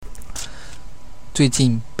最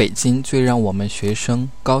近北京最让我们学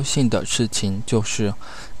生高兴的事情就是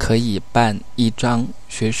可以办一张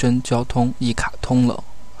学生交通一卡通了。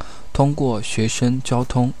通过学生交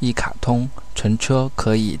通一卡通，乘车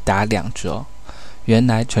可以打2折。原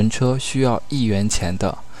来乘车需要1元钱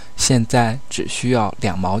的，现在只需要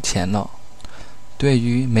2毛钱了。对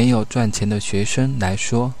于没有赚钱的学生来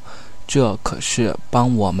说，这可是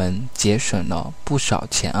帮我们节省了不少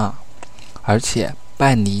钱啊！而且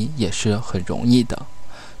办理也是很容易的，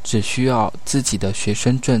只需要自己的学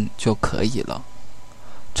生证就可以了。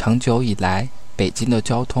长久以来，北京的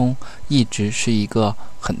交通一直是一个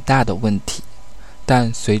很大的问题，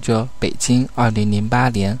但随着北京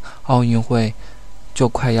2008年奥运会就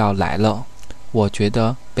快要来了，我觉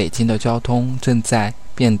得北京的交通正在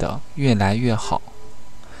变得越来越好。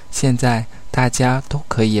现在大家都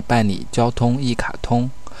可以办理交通一卡通，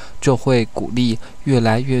这会鼓励越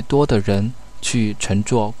来越多的人去乘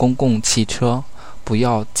坐公共汽车，不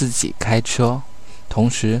要自己开车。同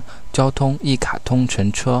时，交通一卡通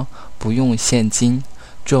乘车不用现金，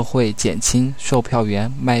这会减轻售票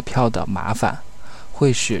员卖票的麻烦，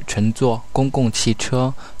会使乘坐公共汽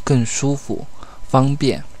车更舒服、方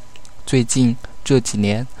便。最近这几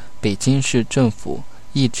年，北京市政府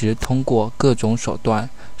一直通过各种手段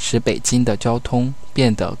使北京的交通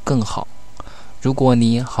变得更好。如果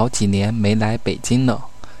你好几年没来北京了，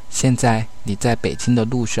现在你在北京的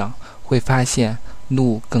路上会发现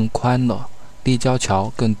路更宽了，立交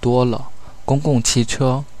桥更多了，公共汽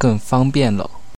车更方便了。